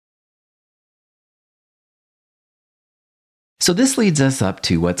So this leads us up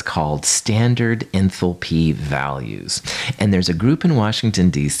to what's called standard enthalpy values. And there's a group in Washington,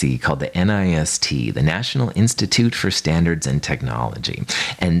 D.C. called the NIST, the National Institute for Standards and Technology.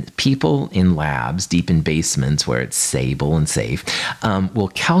 And people in labs, deep in basements where it's stable and safe, will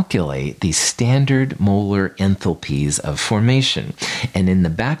calculate the standard molar enthalpies of formation. And in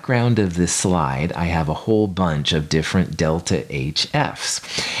the background of this slide, I have a whole bunch of different delta HFs.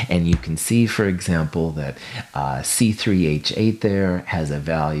 And you can see, for example, that C3H8 there has a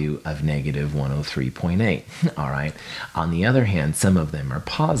value of negative 103.8. All right. On the other hand, some of them are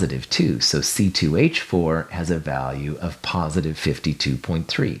positive too. So C2H4 has a value of positive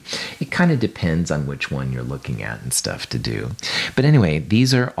 52.3. It kind of depends on which one you're looking at and stuff to do. But anyway,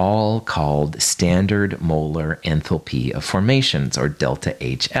 these are all called standard molar enthalpy of formations, or delta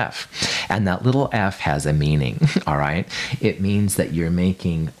HF. And that little f has a meaning. All right. It means that you're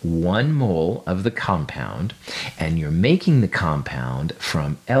making 1 mole of the compound, and you're making the compound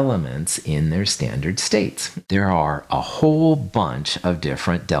from elements in their standard states. There are a whole bunch of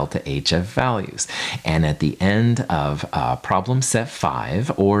different delta HF values, and at the end of problem set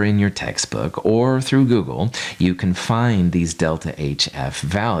 5, or in your textbook, or through Google, you can find these delta HF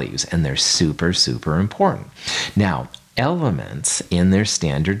values, and they're super, super important. Now, elements in their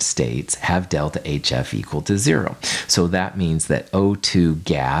standard states have delta HF equal to 0. So that means that O2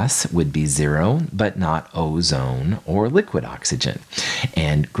 gas would be 0, but not ozone or liquid oxygen.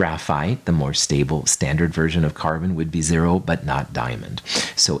 And graphite, the more stable standard version of carbon, would be 0, but not diamond.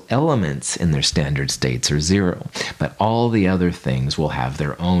 So elements in their standard states are 0, but all the other things will have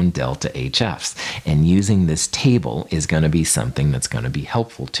their own delta HFs. And using this table is going to be something that's going to be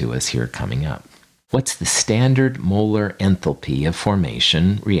helpful to us here coming up. What's the standard molar enthalpy of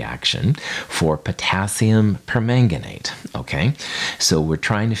formation reaction for potassium permanganate? Okay, so we're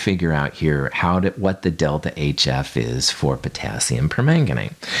trying to figure out here what the delta HF is for potassium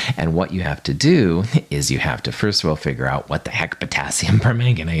permanganate. And what you have to do is you have to first of all figure out what the heck potassium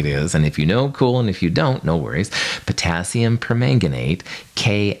permanganate is. And if you know, cool, and if you don't, no worries. Potassium permanganate,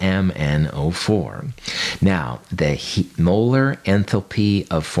 KMNO4. Now, the molar enthalpy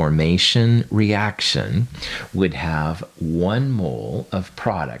of formation reaction would have 1 mole of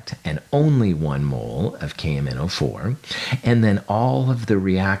product and only 1 mole of KMNO4, and then all of the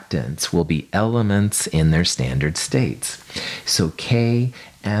reactants will be elements in their standard states. So K,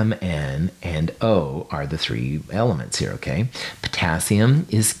 Mn, and O are the 3 elements here, okay? Potassium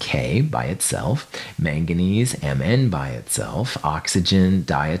is K by itself, manganese, Mn by itself, oxygen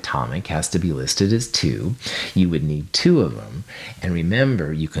diatomic has to be listed as 2. You would need 2 of them. And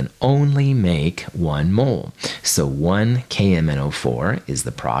remember, you can only make 1 mole. So 1 KMNO4 is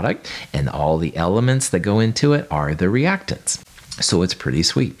the product, and all the elements that go into it are the reactants. So it's pretty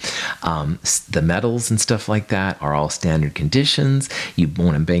sweet. The metals and stuff like that are all standard conditions. You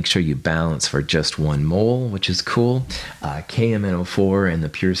want to make sure you balance for just 1 mole, which is cool. KMNO4 in the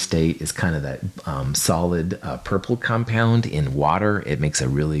pure state is kind of that solid purple compound in water. It makes a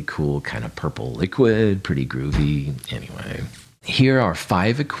really cool kind of purple liquid, pretty groovy. Anyway. Here are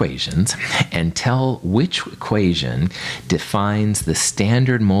 5 equations, and tell which equation defines the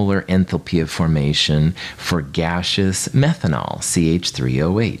standard molar enthalpy of formation for gaseous methanol,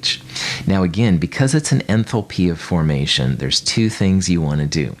 CH3OH. Now again, because it's an enthalpy of formation, there's 2 things you want to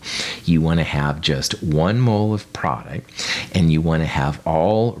do. You want to have just 1 mole of product, and you want to have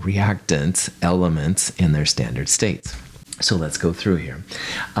all reactants, elements in their standard states. So let's go through here.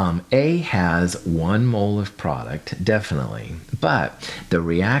 A has 1 mole of product, definitely, but the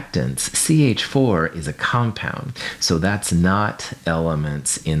reactants, CH4 is a compound, so that's not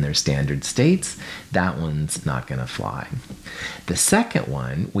elements in their standard states. That one's not going to fly. The second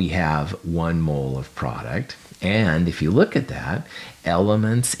one, we have 1 mole of product, and if you look at that,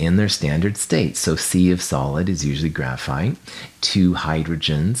 elements in their standard state. So C of solid is usually graphite, 2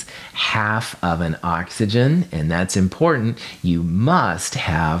 hydrogens, half of an oxygen, and that's important. You must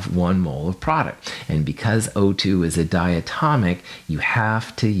have 1 mole of product. And because O2 is a diatomic, you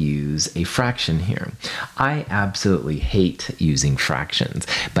have to use a fraction here. I absolutely hate using fractions,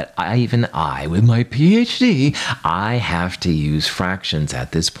 but even I, with my PhD, I have to use fractions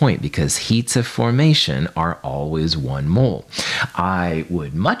at this point because heats of formation are always 1 mole. I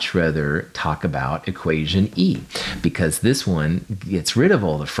would much rather talk about equation E because this one gets rid of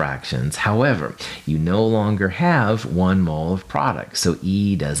all the fractions. However, you no longer have 1 mole of product, so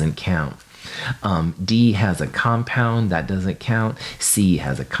E doesn't count. D has a compound, that doesn't count. C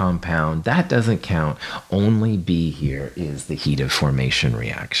has a compound, that doesn't count. Only B here is the heat of formation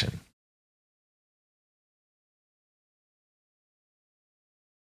reaction.